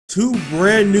Two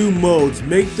brand new modes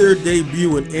make their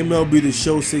debut in MLB The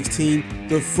Show 16,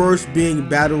 the first being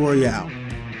Battle Royale.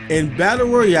 In Battle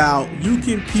Royale, you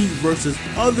compete versus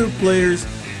other players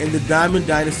in the Diamond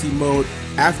Dynasty mode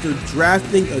after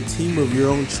drafting a team of your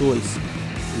own choice.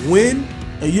 Win,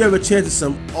 and you have a chance at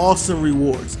some awesome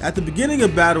rewards. At the beginning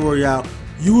of Battle Royale,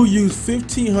 you will use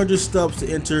 1,500 stubs to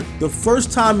enter. The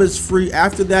first time is free,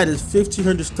 after that is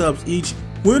 1,500 stubs each.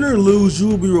 Win or lose, you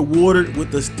will be rewarded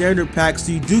with the standard pack,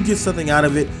 so you do get something out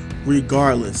of it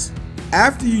regardless.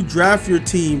 After you draft your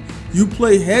team, you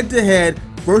play head-to-head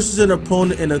versus an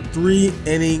opponent in a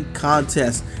 3-inning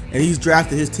contest, and he's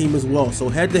drafted his team as well. So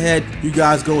head-to-head, you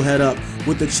guys go head up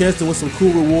with the chance to win some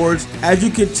cool rewards. As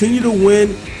you continue to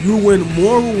win, you will win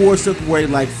more rewards stuck away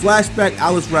like Flashback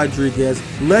Alex Rodriguez,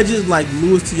 legends like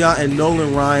Louis Tiant and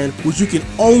Nolan Ryan, which you can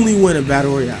only win in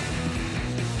Battle Royale.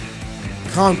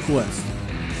 Conquest.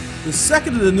 The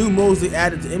second of the new modes they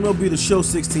added to MLB The Show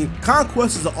 16,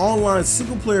 Conquest is an online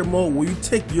single-player mode where you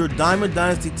take your Diamond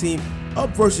Dynasty team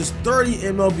up versus 30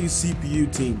 MLB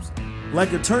CPU teams.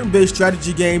 Like a turn-based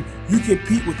strategy game, you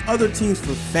compete with other teams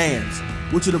for fans,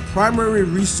 which are the primary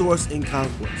resource in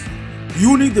Conquest.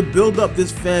 You will need to build up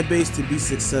this fan base to be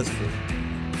successful.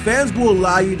 Fans will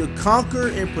allow you to conquer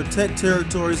and protect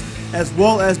territories, as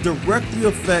well as directly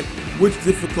affect which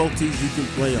difficulties you can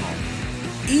play on.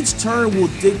 Each turn will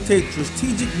dictate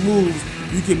strategic moves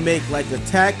you can make, like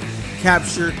attack,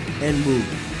 capture, and move.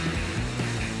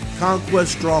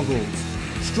 Conquest Strongholds.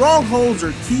 Strongholds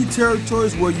are key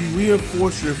territories where you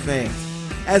reinforce your fans.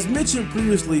 As mentioned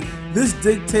previously, this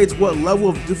dictates what level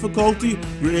of difficulty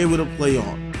you're able to play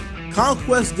on.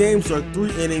 Conquest games are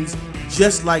 3 innings,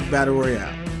 just like Battle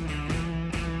Royale.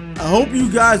 I hope you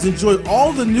guys enjoy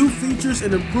all the new features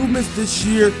and improvements this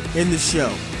year in the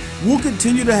show. We'll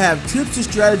continue to have tips and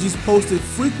strategies posted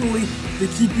frequently to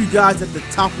keep you guys at the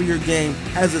top of your game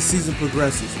as the season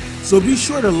progresses. So be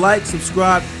sure to like,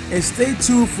 subscribe, and stay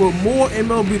tuned for more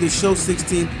MLB The Show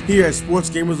 16 here at Sports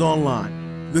Gamers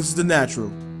Online. This is The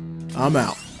Natural. I'm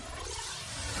out.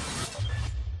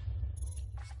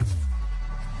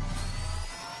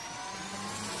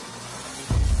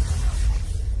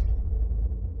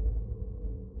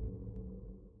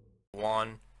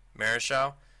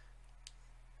 Marichal.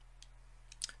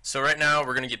 So right now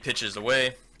we're going to get pitches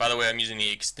away. By the way, I'm using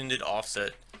the extended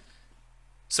offset.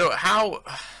 So I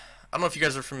don't know if you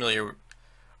guys are familiar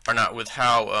or not with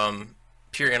how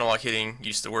pure analog hitting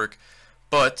used to work,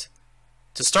 but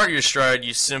to start your stride,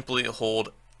 you simply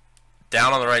hold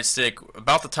down on the right stick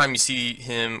about the time you see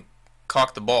him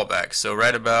cock the ball back. So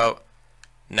right about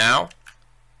now,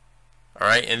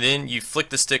 alright, and then you flick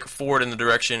the stick forward in the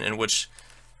direction in which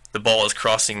the ball is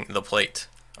crossing the plate.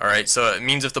 Alright, so it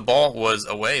means if the ball was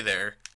away there,